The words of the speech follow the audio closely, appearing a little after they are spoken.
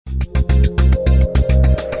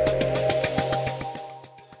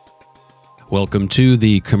Welcome to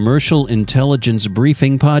the Commercial Intelligence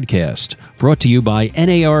Briefing Podcast, brought to you by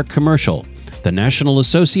NAR Commercial, the National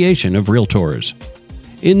Association of Realtors.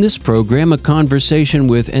 In this program, a conversation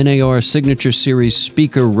with NAR Signature Series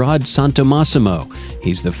speaker Rod Santomassimo.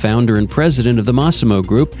 He's the founder and president of the Massimo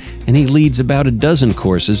Group, and he leads about a dozen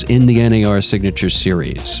courses in the NAR Signature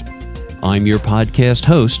Series. I'm your podcast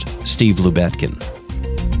host, Steve Lubetkin.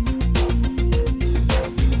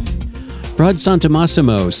 Rod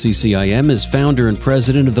Santomassimo, CCIM, is founder and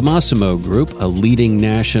president of the Massimo Group, a leading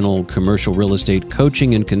national commercial real estate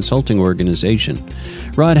coaching and consulting organization.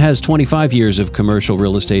 Rod has 25 years of commercial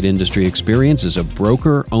real estate industry experience as a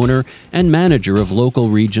broker, owner, and manager of local,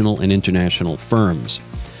 regional, and international firms.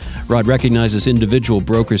 Rod recognizes individual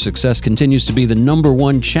broker success continues to be the number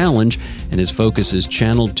one challenge, and his focus is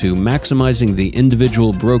channeled to maximizing the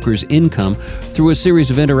individual broker's income through a series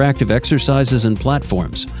of interactive exercises and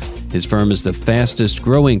platforms. His firm is the fastest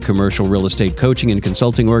growing commercial real estate coaching and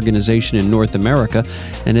consulting organization in North America,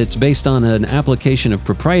 and it's based on an application of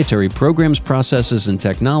proprietary programs, processes, and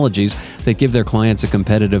technologies that give their clients a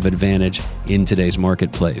competitive advantage in today's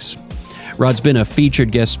marketplace. Rod's been a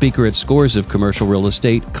featured guest speaker at scores of commercial real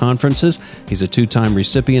estate conferences. He's a two-time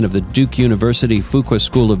recipient of the Duke University Fuqua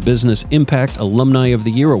School of Business Impact Alumni of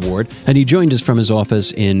the Year Award, and he joined us from his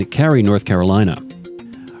office in Cary, North Carolina.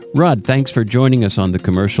 Rod, thanks for joining us on the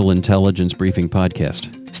Commercial Intelligence Briefing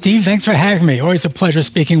Podcast. Steve, thanks for having me. Always a pleasure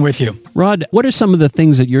speaking with you. Rod, what are some of the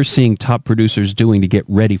things that you're seeing top producers doing to get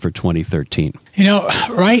ready for 2013? You know,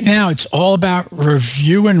 right now it's all about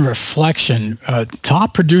review and reflection.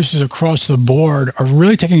 Top producers across the board are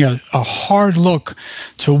really taking a hard look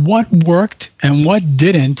to what worked and what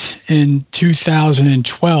didn't in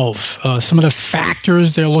 2012. Some of the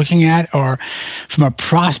factors they're looking at are from a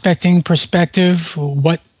prospecting perspective,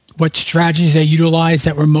 what strategies they utilized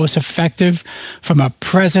that were most effective, from a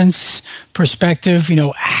presence perspective,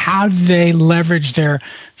 how do they leverage their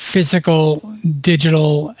physical,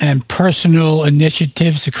 digital, and personal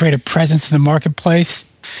initiatives to create a presence in the marketplace.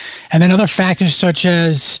 And then other factors such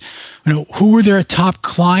as, who were their top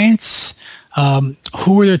clients,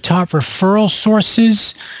 who were their top referral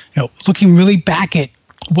sources, looking really back at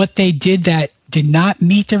what they did that did not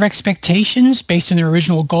meet their expectations based on their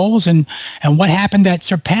original goals, and what happened that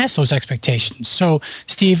surpassed those expectations. So,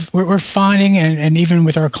 Steve, we're finding, and even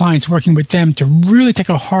with our clients, working with them to really take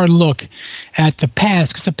a hard look at the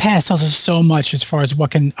past, because the past tells us so much as far as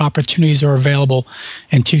what opportunities are available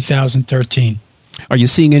in 2013. Are you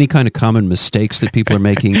seeing any kind of common mistakes that people are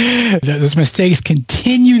making? Those mistakes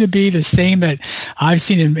continue to be the same that I've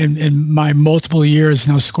seen in my multiple years,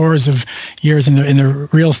 scores of years in the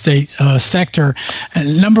real estate sector.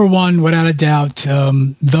 And number one, without a doubt,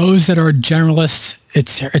 those that are generalists,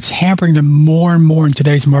 it's hampering them more and more in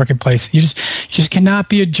today's marketplace. You just cannot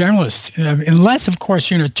be a generalist unless, of course,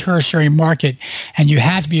 you're in a tertiary market and you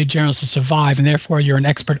have to be a generalist to survive, and therefore you're an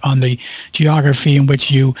expert on the geography in which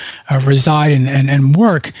you reside and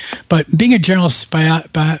work. But being a generalist,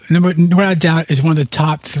 without a doubt, is one of the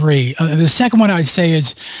top three. The second one I'd say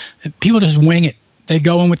is people just wing it. They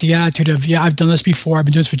go in with the attitude of, I've done this before. I've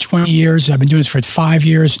been doing this for 20 years. I've been doing this for 5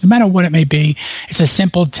 years. No matter what it may be, it's a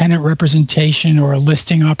simple tenant representation or a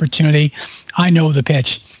listing opportunity. I know the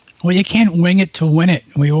pitch. Well, you can't wing it to win it.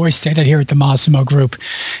 We always say that here at the Massimo Group.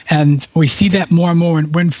 And we see that more and more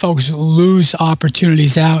when folks lose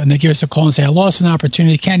opportunities out and they give us a call and say, I lost an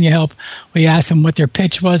opportunity. Can you help? We ask them what their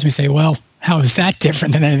pitch was. We say, well, how is that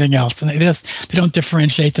different than anything else? And they don't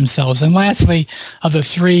differentiate themselves. And lastly, of the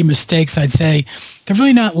three mistakes, I'd say they're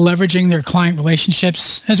really not leveraging their client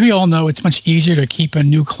relationships. As we all know, it's much easier to keep a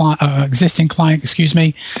new existing client,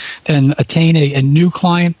 than attain a new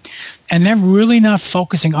client. And they're really not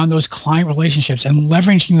focusing on those client relationships and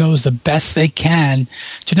leveraging those the best they can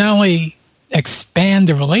to not only expand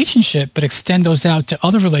the relationship, but extend those out to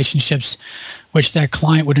other relationships which that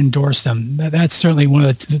client would endorse them. That's certainly one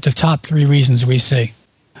of the top three reasons we see.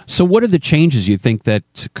 So what are the changes you think that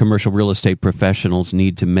commercial real estate professionals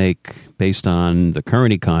need to make based on the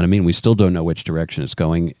current economy, and we still don't know which direction it's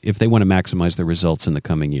going, if they want to maximize their results in the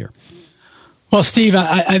coming year? Well, Steve,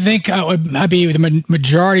 I think the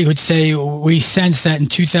majority would say we sense that in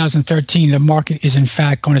 2013, the market is in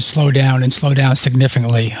fact going to slow down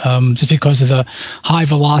significantly, just because of the high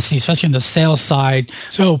velocity, especially on the sales side.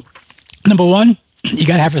 So, number one, you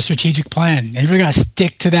got to have a strategic plan. And you got to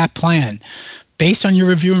stick to that plan. Based on your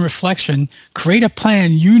review and reflection, create a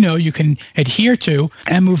plan you can adhere to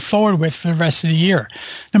and move forward with for the rest of the year.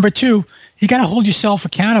 Number two, you got to hold yourself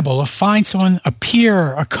accountable, or find someone, a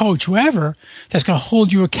peer, a coach, whoever, that's going to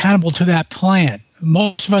hold you accountable to that plan.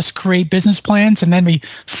 most of us create business plans and then we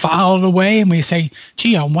file it away and we say,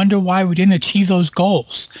 gee, I wonder why we didn't achieve those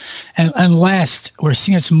goals. And last, we're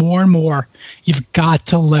seeing this more and more. You've got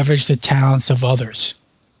to leverage the talents of others.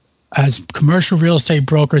 As commercial real estate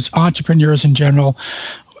brokers, entrepreneurs in general,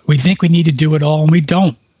 we think we need to do it all, and we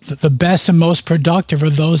don't. The best and most productive are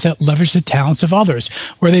those that leverage the talents of others,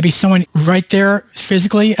 where they be someone right there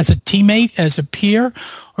physically as a teammate, as a peer,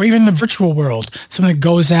 or even in the virtual world, someone that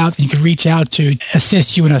goes out and you can reach out to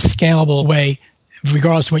assist you in a scalable way,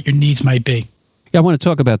 regardless of what your needs might be. Yeah, I want to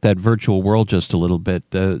talk about that virtual world just a little bit.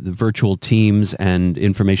 The virtual teams and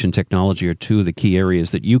information technology are two of the key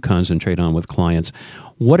areas that you concentrate on with clients.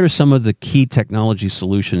 What are some of the key technology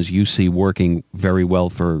solutions you see working very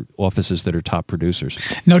well for offices that are top producers?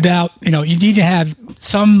 No doubt, you need to have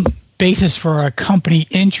some basis for a company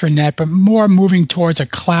intranet, but more moving towards a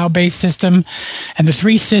cloud-based system. And the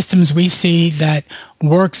three systems we see that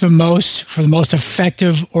work the most for the most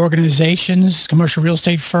effective organizations, commercial real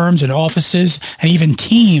estate firms and offices, and even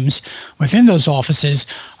teams within those offices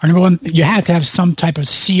are, number one, you have to have some type of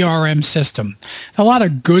CRM system. A lot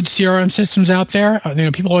of good CRM systems out there.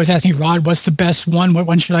 People always ask me, Rod, what's the best one? What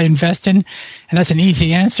one should I invest in? And that's an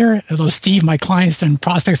easy answer. Although Steve, my clients and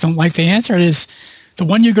prospects don't like the answer, it is the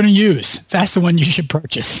one you're going to use. That's the one you should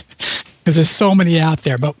purchase because there's so many out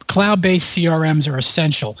there. But cloud-based CRMs are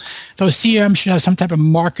essential. Those CRMs should have some type of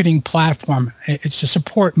marketing platform. It's to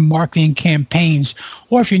support marketing campaigns.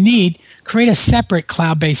 Or if you need, create a separate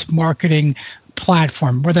cloud-based marketing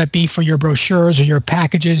platform, whether that be for your brochures or your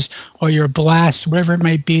packages or your blasts, whatever it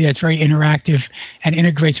might be that's very interactive and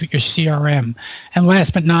integrates with your CRM. And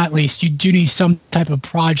last but not least, you do need some type of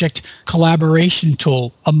project collaboration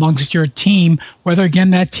tool amongst your team, whether, again,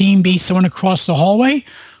 that team be someone across the hallway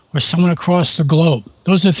or someone across the globe.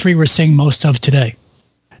 Those are the three we're seeing most of today.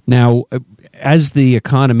 Now, as the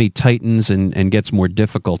economy tightens and gets more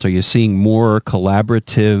difficult, are you seeing more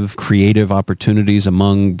collaborative, creative opportunities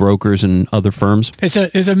among brokers and other firms?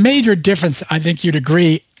 There's a major difference, I think you'd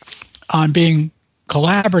agree, on being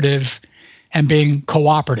collaborative and being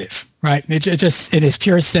cooperative, right? It just, in its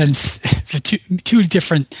pure sense, the two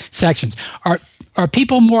different sections. Are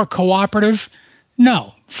people more cooperative?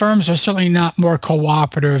 No. Firms are certainly not more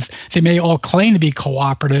cooperative. They may all claim to be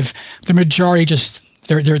cooperative. The majority just...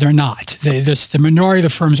 They're not. The minority of the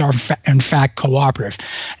firms are, in fact, cooperative.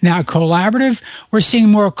 Now, collaborative, we're seeing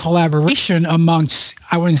more collaboration amongst,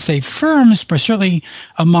 I wouldn't say firms, but certainly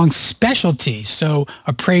amongst specialties. So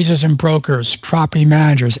appraisers and brokers, property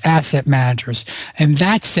managers, asset managers. In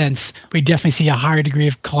that sense, we definitely see a higher degree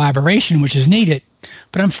of collaboration, which is needed.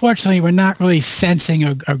 But unfortunately, we're not really sensing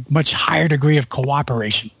a much higher degree of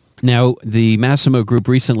cooperation. Now, the Massimo Group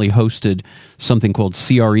recently hosted something called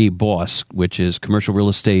CRE Boss, which is Commercial Real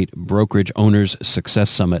Estate Brokerage Owners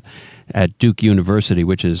Success Summit at Duke University,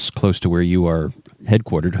 which is close to where you are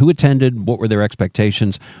headquartered. Who attended? What were their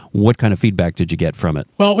expectations? What kind of feedback did you get from it?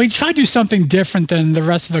 Well, we tried to do something different than the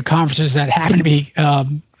rest of the conferences that happened to be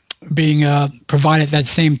being provided at that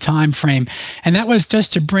same time frame. And that was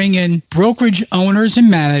just to bring in brokerage owners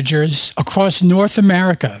and managers across North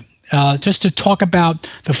America. Just to talk about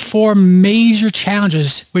the four major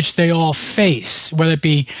challenges which they all face, whether it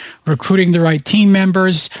be recruiting the right team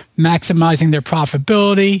members, maximizing their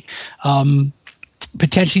profitability,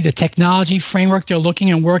 potentially the technology framework they're looking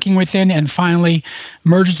and working within, and finally,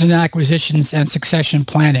 mergers and acquisitions and succession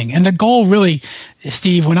planning. And the goal really,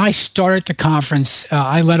 Steve, when I started the conference,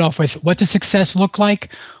 I led off with, what does success look like?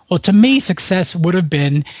 Well, to me, success would have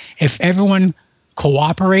been if everyone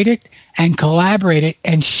cooperated and collaborated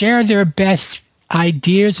and shared their best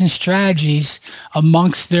ideas and strategies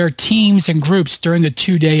amongst their teams and groups during the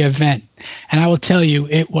 2-day event. And I will tell you,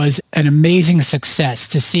 it was an amazing success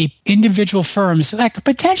to see individual firms that could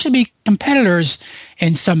potentially be competitors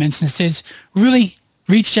in some instances really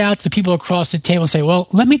reach out to people across the table and say, well,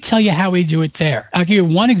 let me tell you how we do it there. I'll give you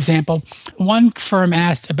one example. One firm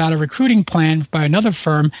asked about a recruiting plan by another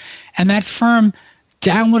firm, and that firm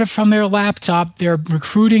downloaded from their laptop their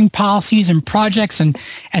recruiting policies and projects and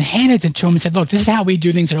handed it to them and said, look, this is how we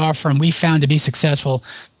do things at our firm. We found to be successful.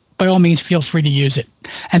 By all means, feel free to use it.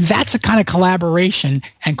 And that's the kind of collaboration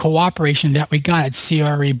and cooperation that we got at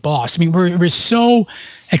CRE Boss. I mean, we're so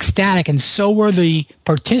ecstatic, and so were the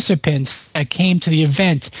participants that came to the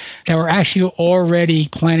event that were actually already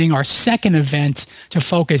planning our second event to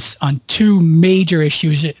focus on two major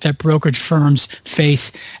issues that brokerage firms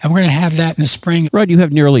face. And we're going to have that in the spring. Rod, you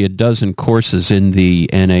have nearly a dozen courses in the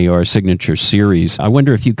NAR Signature Series. I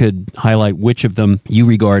wonder if you could highlight which of them you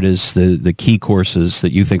regard as the key courses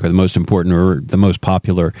that you think are the most important or the most popular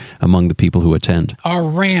popular among the people who attend? Our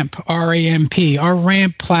RAMP, R-A-M-P, our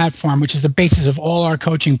RAMP platform, which is the basis of all our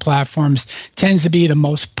coaching platforms, tends to be the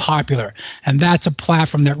most popular. And that's a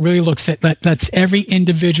platform that really lets every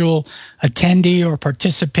individual attendee or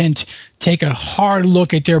participant take a hard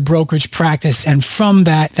look at their brokerage practice. And from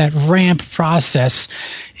that RAMP process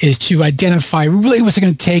is to identify really what's it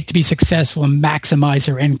going to take to be successful and maximize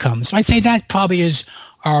their income. So I'd say that probably is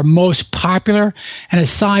our most popular. And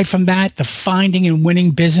aside from that, the finding and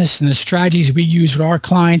winning business and the strategies we use with our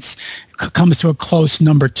clients comes to a close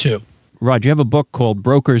number 2. Rod, you have a book called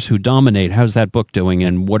Brokers Who Dominate. How's that book doing,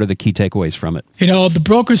 and what are the key takeaways from it? The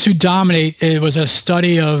Brokers Who Dominate, it was a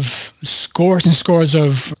study of scores and scores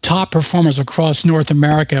of top performers across North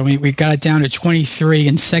America. We got it down to 23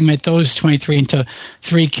 and segment those 23 into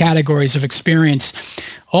 3 categories of experience,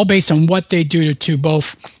 all based on what they do to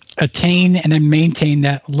both attain and then maintain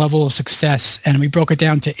that level of success. And we broke it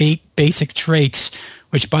down to 8 basic traits,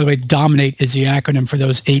 which, by the way, dominate is the acronym for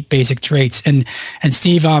those 8 basic traits. And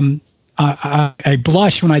Steve, I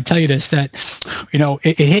blush when I tell you this, that,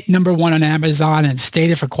 it hit number 1 on Amazon and stayed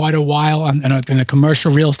there for quite a while in the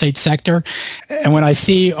commercial real estate sector. And when I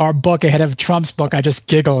see our book ahead of Trump's book, I just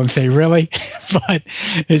giggle and say, really? But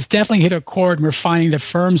it's definitely hit a chord. And we're finding that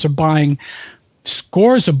firms are buying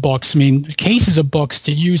scores of books, cases of books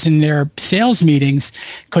to use in their sales meetings,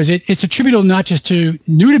 because it's attributable not just to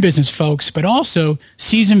new to business folks, but also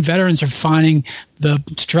seasoned veterans are finding the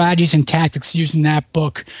strategies and tactics used in that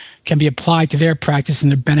book can be applied to their practice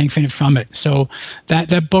and they're benefiting from it. So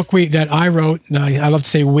that book that I wrote, I love to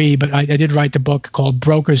say we, but I did write the book called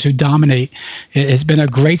Brokers Who Dominate. It has been a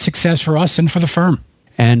great success for us and for the firm.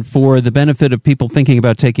 And for the benefit of people thinking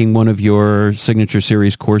about taking one of your Signature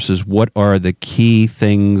Series courses, what are the key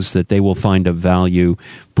things that they will find of value,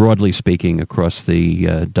 broadly speaking, across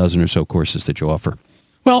the dozen or so courses that you offer?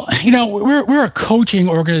 Well, we're a coaching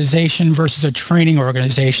organization versus a training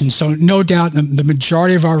organization. So no doubt the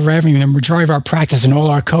majority of our revenue, the majority of our practice and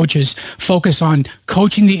all our coaches focus on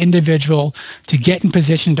coaching the individual to get in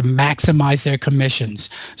position to maximize their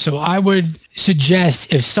commissions. So I would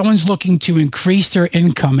suggest if someone's looking to increase their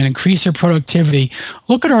income and increase their productivity,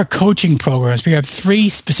 look at our coaching programs. We have 3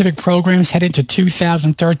 specific programs headed to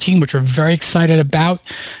 2013, which we're very excited about.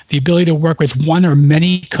 The ability to work with one or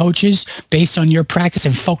many coaches based on your practice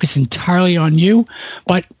and focus entirely on you.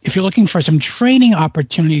 But if you're looking for some training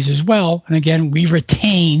opportunities as well, and again, we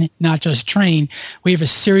retain, not just train, we have a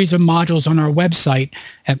series of modules on our website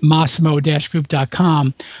at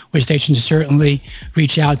massimo-group.com, which they should certainly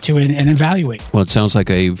reach out to and evaluate. Well, it sounds like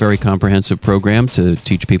a very comprehensive program to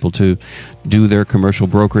teach people to do their commercial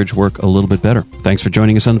brokerage work a little bit better. Thanks for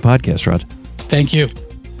joining us on the podcast, Rod. Thank you.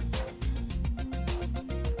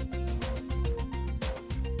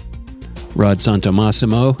 Rod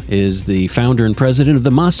Santomassimo is the founder and president of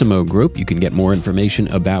the Massimo Group. You can get more information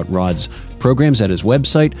about Rod's programs at his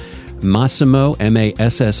website, Massimo,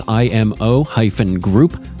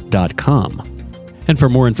 Massimo-group.com. And for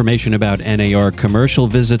more information about NAR Commercial,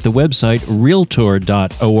 visit the website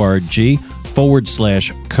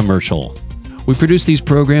realtor.org/commercial. We produce these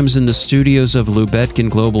programs in the studios of Lubetkin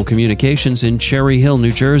Global Communications in Cherry Hill,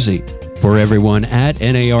 New Jersey. For everyone at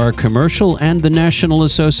NAR Commercial and the National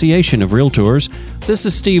Association of Realtors, this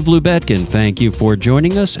is Steve Lubetkin. Thank you for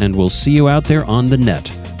joining us, and we'll see you out there on the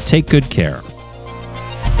net. Take good care.